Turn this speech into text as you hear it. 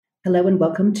Hello and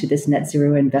welcome to this Net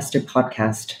Zero Investor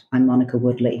podcast. I'm Monica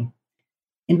Woodley.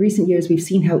 In recent years, we've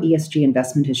seen how ESG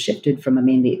investment has shifted from a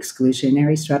mainly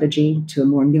exclusionary strategy to a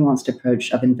more nuanced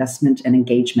approach of investment and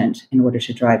engagement in order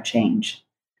to drive change.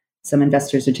 Some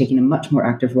investors are taking a much more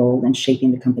active role in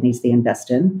shaping the companies they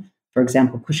invest in, for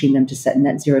example, pushing them to set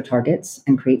net zero targets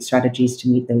and create strategies to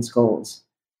meet those goals,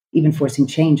 even forcing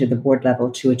change at the board level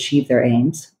to achieve their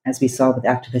aims, as we saw with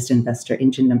activist investor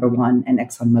Engine Number One and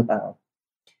ExxonMobil.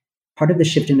 Part of the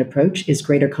shift in approach is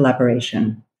greater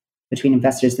collaboration between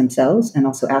investors themselves and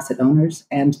also asset owners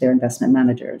and their investment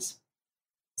managers.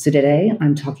 So today,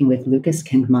 I'm talking with Lucas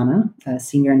Kengmana, a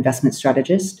senior investment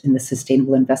strategist in the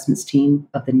sustainable investments team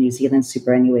of the New Zealand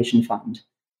Superannuation Fund,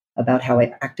 about how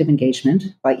active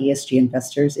engagement by ESG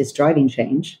investors is driving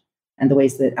change and the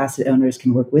ways that asset owners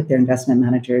can work with their investment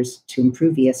managers to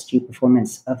improve ESG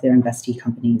performance of their investee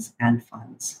companies and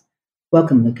funds.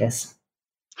 Welcome, Lucas.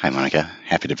 Hi, Monica.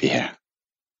 Happy to be here.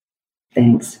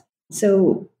 Thanks.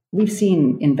 So we've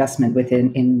seen investment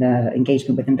in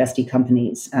engagement with investee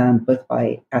companies, both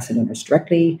by asset owners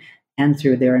directly and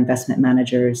through their investment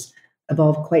managers,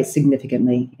 evolve quite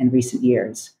significantly in recent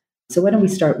years. So why don't we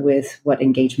start with what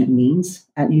engagement means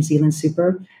at New Zealand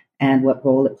Super and what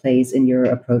role it plays in your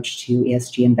approach to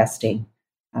ESG investing?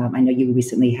 I know you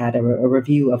recently had a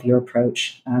review of your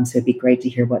approach, so it'd be great to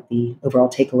hear what the overall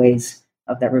takeaways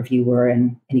of that review were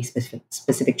and any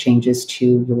specific changes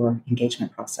to your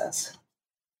engagement process.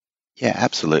 Yeah,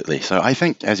 absolutely. So I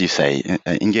think, as you say,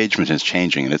 engagement is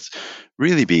changing, and it's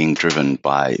really being driven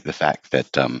by the fact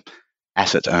that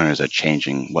asset owners are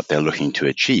changing what they're looking to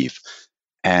achieve.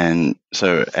 And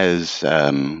so as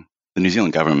the New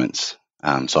Zealand government's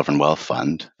sovereign wealth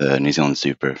fund, the New Zealand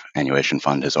Superannuation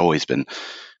Fund, has always been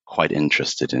quite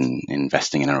interested in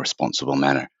investing in a responsible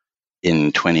manner.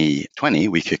 In 2020,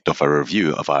 we kicked off a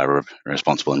review of our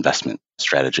responsible investment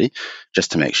strategy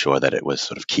just to make sure that it was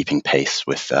sort of keeping pace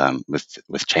with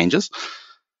changes.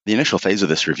 The initial phase of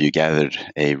this review gathered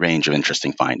a range of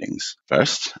interesting findings.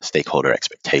 First, stakeholder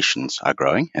expectations are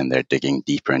growing and they're digging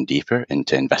deeper and deeper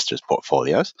into investors'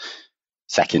 portfolios.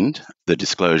 Second, the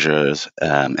disclosures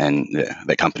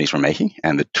that companies were making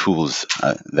and the tools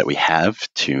that we have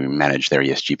to manage their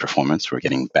ESG performance were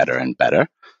getting better and better.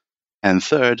 And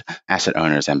third, asset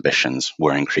owners' ambitions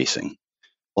were increasing.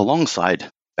 Alongside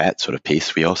that sort of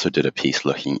piece, we also did a piece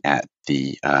looking at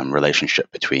the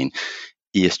relationship between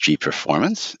ESG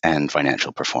performance and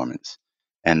financial performance.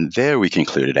 And there we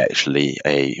concluded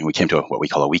we came to what we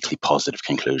call a weekly positive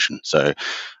conclusion. So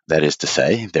that is to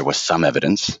say, there was some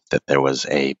evidence that there was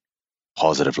a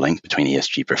positive link between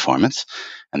ESG performance,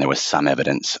 and there was some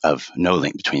evidence of no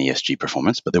link between ESG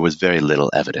performance, but there was very little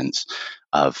evidence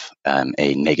of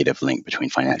a negative link between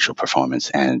financial performance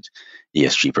and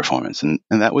ESG performance. And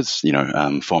that was,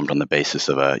 formed on the basis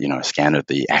of a scan of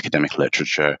the academic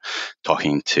literature,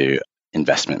 talking to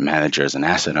investment managers and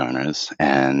asset owners,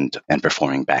 and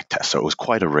performing back tests. So it was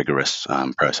quite a rigorous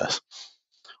process.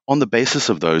 On the basis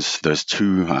of those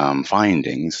two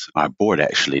findings, our board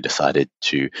actually decided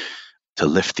to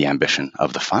lift the ambition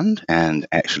of the fund and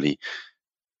actually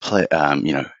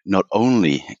not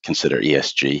only consider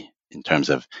ESG in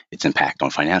terms of its impact on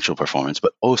financial performance,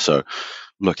 but also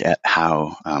look at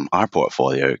how our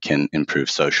portfolio can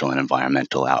improve social and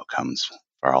environmental outcomes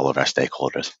for all of our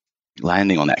stakeholders.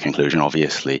 Landing on that conclusion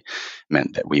obviously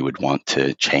meant that we would want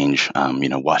to change,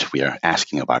 what we are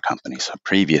asking of our companies. So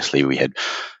previously, we had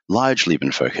largely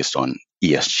been focused on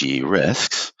ESG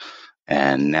risks,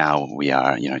 and now we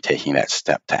are, taking that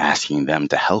step to asking them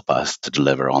to help us to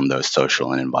deliver on those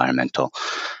social and environmental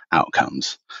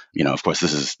outcomes. Of course,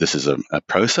 this is a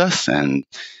process, and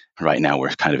right now we're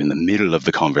kind of in the middle of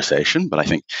the conversation. But I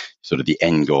think sort of the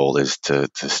end goal is to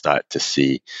start to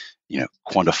see,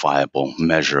 quantifiable,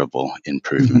 measurable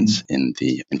improvements in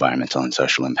the environmental and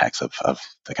social impacts of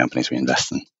the companies we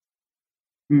invest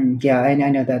in. Yeah, and I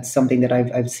know that's something that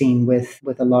I've seen with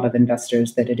a lot of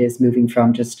investors, that it is moving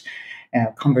from just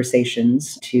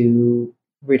conversations to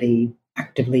really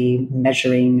actively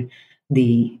measuring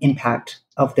the impact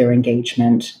of their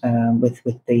engagement with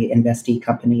the investee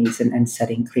companies and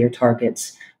setting clear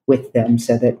targets with them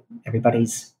so that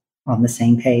everybody's on the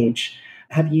same page.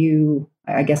 Could you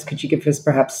give us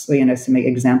perhaps some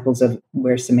examples of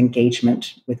where some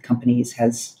engagement with companies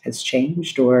has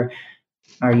changed, or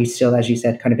are you still, as you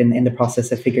said, kind of in the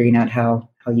process of figuring out how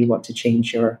you want to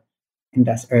change your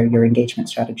your engagement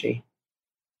strategy?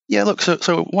 Yeah, look,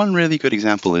 so one really good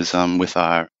example is with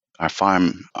our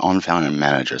farm on-farm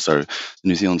manager. So the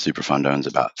New Zealand Super Fund owns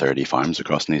about 30 farms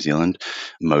across New Zealand,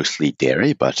 mostly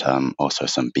dairy, but also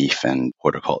some beef and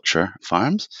horticulture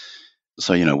farms.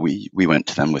 So, we went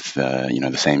to them with,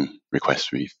 the same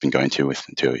request we've been going to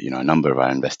a number of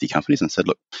our investee companies and said,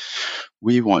 look,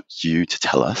 we want you to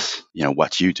tell us,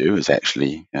 what you do is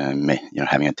actually,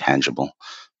 having a tangible,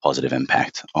 positive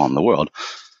impact on the world.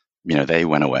 They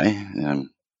went away,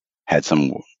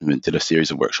 did a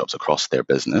series of workshops across their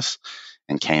business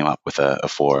and came up with a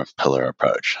 4-pillar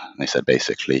approach. And they said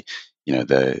basically,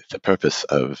 the purpose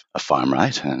of a farm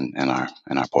right and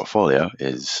our portfolio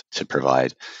is to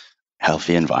provide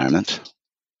healthy environment,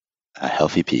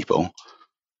 healthy people,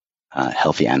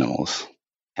 healthy animals,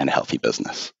 and a healthy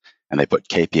business. And they put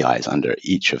KPIs under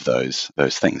each of those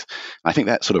things. And I think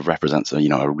that sort of represents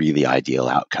a really ideal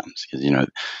outcomes because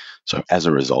so as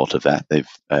a result of that, they've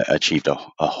achieved a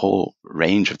whole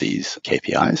range of these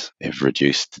KPIs. They've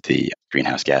reduced the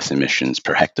greenhouse gas emissions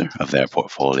per hectare of their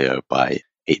portfolio by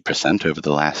 8% over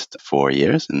the last 4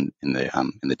 years in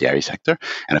the dairy sector,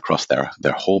 and across their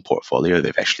whole portfolio,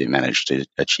 they've actually managed to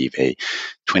achieve a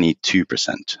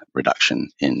 22% reduction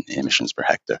in emissions per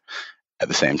hectare. At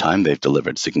the same time, they've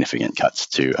delivered significant cuts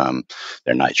to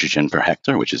their nitrogen per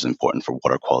hectare, which is important for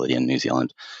water quality in New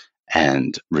Zealand,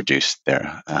 and reduced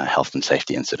their health and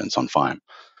safety incidents on farm.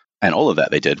 And all of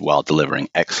that they did while delivering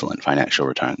excellent financial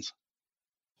returns.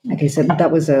 Okay, so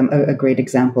that was a great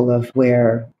example of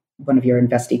where one of your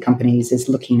investee companies is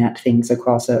looking at things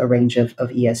across a range of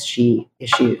ESG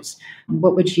issues.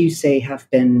 What would you say have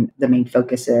been the main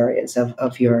focus areas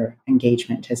of your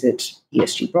engagement? Is it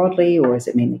ESG broadly, or is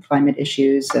it mainly climate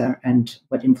issues? And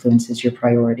what influences your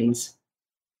priorities?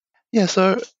 Yeah,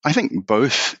 so I think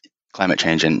both climate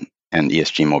change and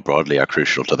ESG more broadly are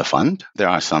crucial to the fund. There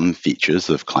are some features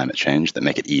of climate change that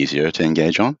make it easier to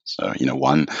engage on. So,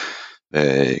 one,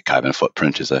 the carbon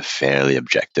footprint is a fairly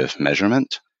objective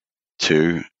measurement.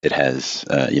 2, it has,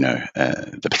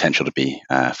 the potential to be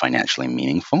financially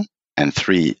meaningful. And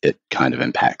 3, it kind of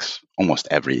impacts almost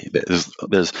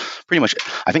there's pretty much,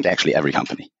 I think actually every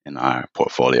company in our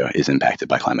portfolio is impacted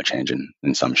by climate change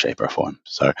in some shape or form.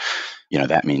 So,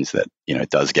 that means that, it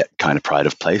does get kind of pride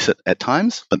of place at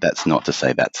times, but that's not to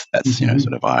say that's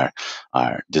sort of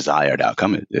our desired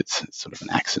outcome. It's sort of an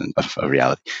accident of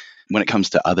reality. When it comes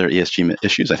to other ESG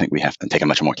issues, I think we have to take a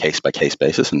much more case-by-case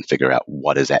basis and figure out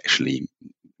what are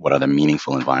the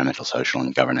meaningful environmental, social,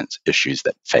 and governance issues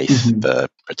that face the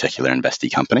particular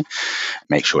investee company.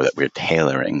 Make sure that we're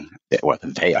tailoring, what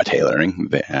they are tailoring,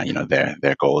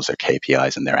 their goals, their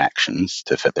KPIs, and their actions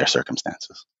to fit their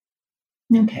circumstances.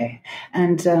 Okay.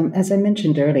 And as I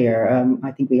mentioned earlier,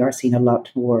 I think we are seeing a lot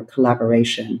more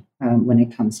collaboration when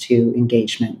it comes to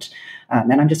engagement.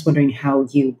 And I'm just wondering how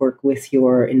you work with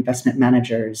your investment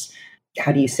managers.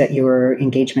 How do you set your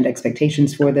engagement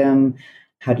expectations for them?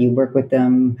 How do you work with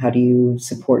them? How do you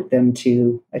support them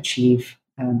to achieve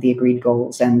the agreed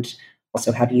goals? And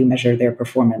also, how do you measure their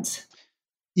performance?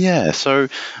 Yeah, so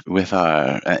with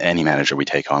any manager we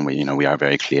take on, we are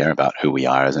very clear about who we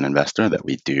are as an investor, that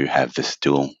we do have this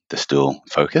dual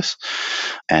focus,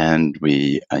 and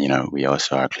we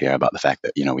also are clear about the fact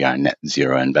that we are net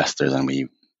zero investors, and we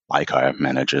like our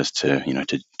managers to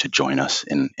join us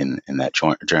in that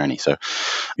journey. So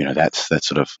that's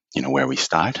sort of where we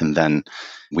start, and then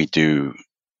we do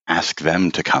ask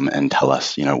them to come and tell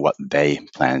us, what they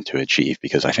plan to achieve,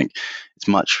 because I think it's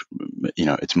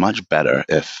much better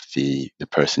if the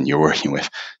person you're working with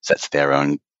sets their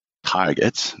own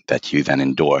targets that you then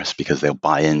endorse, because they'll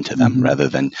buy into them rather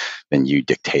than you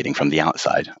dictating from the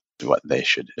outside what they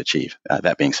should achieve.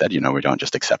 That being said, we don't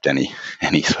just accept any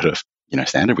sort of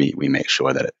standard. We make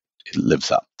sure that it lives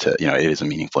up to, it is a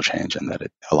meaningful change and that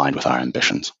it aligned with our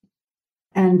ambitions.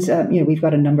 And we've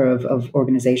got a number of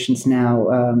organizations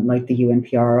now, like the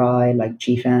UNPRI, like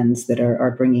GFANs, that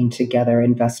are bringing together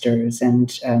investors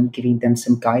and giving them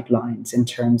some guidelines in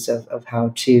terms of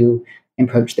how to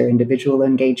approach their individual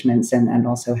engagements and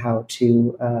also how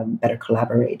to better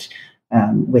collaborate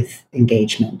with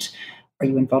engagement. Are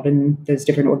you involved in those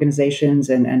different organizations,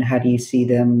 and how do you see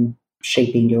them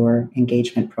shaping your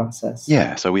engagement process?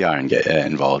 Yeah, so we are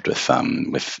involved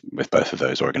with both of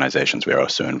those organizations. We are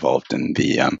also involved in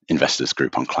the Investors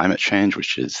Group on Climate Change,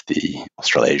 which is the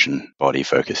Australasian body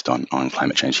focused on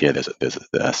climate change. Here, there's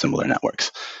similar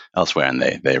networks elsewhere, and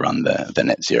they run the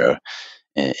Net Zero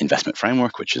Investment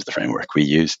Framework, which is the framework we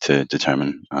use to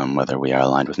determine whether we are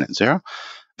aligned with net zero.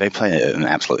 They play an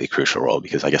absolutely crucial role,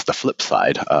 because I guess the flip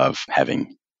side of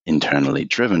having internally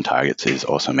driven targets is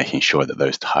also making sure that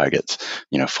those targets,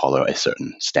 follow a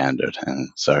certain standard, and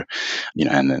so,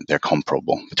 and they're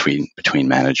comparable between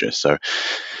managers.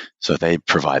 So they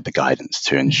provide the guidance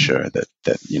to ensure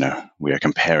that we are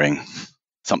comparing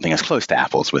something as close to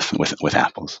apples with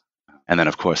apples. And then,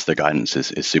 of course, the guidance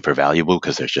is super valuable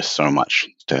because there's just so much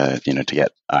to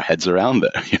get our heads around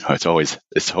that, it's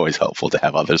always helpful to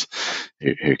have others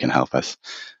who can help us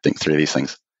think through these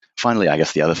things. Finally, I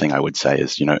guess the other thing I would say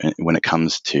is, when it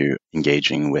comes to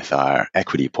engaging with our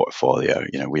equity portfolio,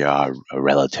 we are a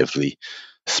relatively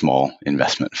small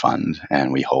investment fund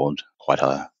and we hold quite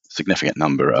a significant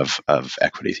number of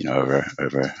equities,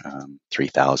 over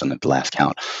 3,000 at the last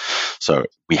count. So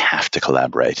we have to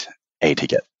collaborate, A, to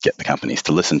get the companies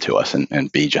to listen to us,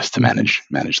 and B, just to manage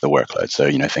the workload. So,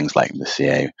 things like the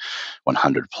CA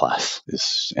 100 plus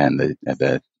and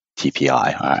the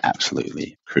TPI are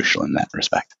absolutely crucial in that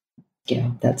respect.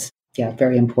 Yeah, that's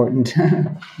very important.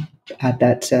 Add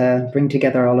that, bring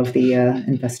together all of the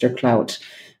investor clout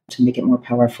to make it more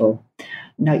powerful.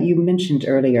 Now, you mentioned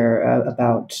earlier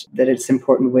about that it's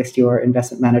important with your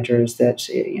investment managers that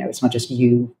it's not just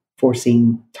you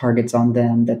forcing targets on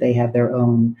them, that they have their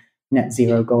own net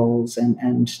zero goals, and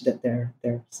that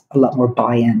there's a lot more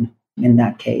buy-in in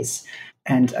that case.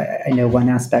 And I know one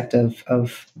aspect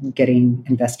of getting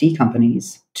investee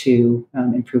companies to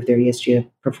improve their ESG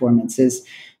performance is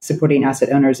supporting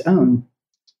asset owners' own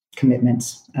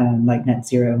commitments, like net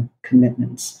zero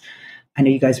commitments. I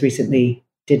know you guys recently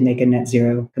did make a net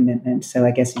zero commitment. So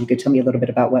I guess you could tell me a little bit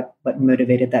about what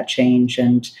motivated that change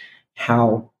and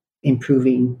how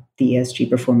improving the ESG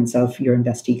performance of your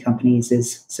investee companies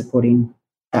is supporting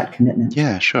that commitment.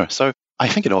 Yeah, sure. So I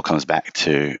think it all comes back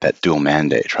to that dual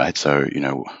mandate, right? So,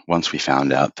 once we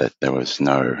found out that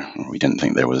we didn't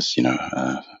think there was,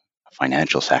 a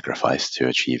financial sacrifice to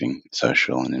achieving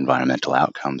social and environmental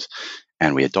outcomes,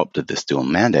 and we adopted this dual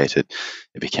mandate, it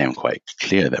became quite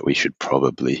clear that we should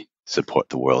probably support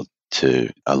the world to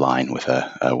align with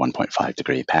a 1.5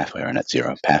 degree pathway or a net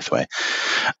zero pathway.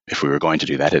 If we were going to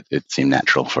do that, it seemed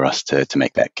natural for us to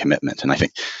make that commitment. And I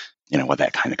think, what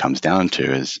that kind of comes down to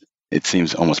is it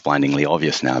seems almost blindingly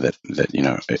obvious now that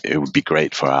it would be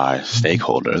great for our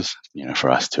stakeholders, for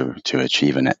us to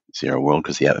achieve a net zero world,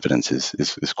 because the evidence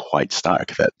is quite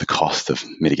stark that the cost of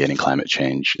mitigating climate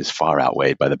change is far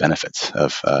outweighed by the benefits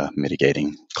of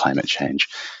mitigating climate change.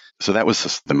 So that was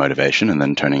just the motivation, and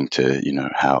then turning to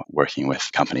how working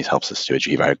with companies helps us to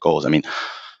achieve our goals. I mean,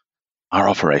 our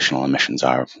operational emissions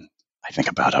are, I think,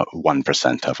 about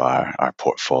 1% of our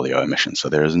portfolio emissions. So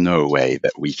there is no way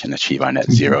that we can achieve our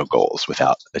net zero goals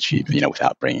without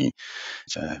bringing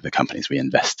the companies we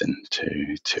invest in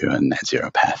to a net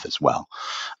zero path as well.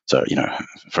 So,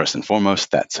 first and foremost,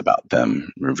 that's about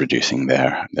them reducing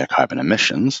their carbon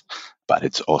emissions, but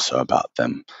it's also about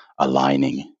them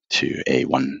aligning to a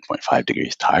 1.5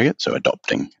 degrees target. So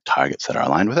adopting targets that are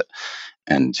aligned with it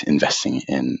and investing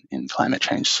in climate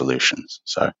change solutions.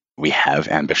 So we have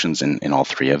ambitions in all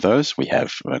three of those. We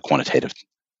have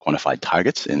quantified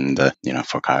targets in the,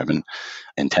 for carbon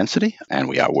intensity, and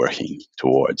we are working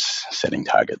towards setting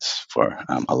targets for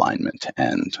alignment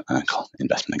and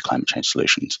investment in climate change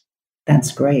solutions.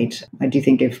 That's great. I do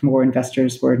think if more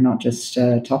investors were not just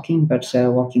talking, but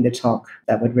walking the talk,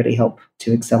 that would really help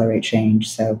to accelerate change.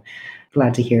 So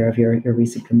glad to hear of your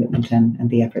recent commitment and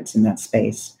the efforts in that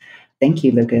space. Thank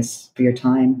you, Lucas, for your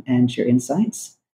time and your insights.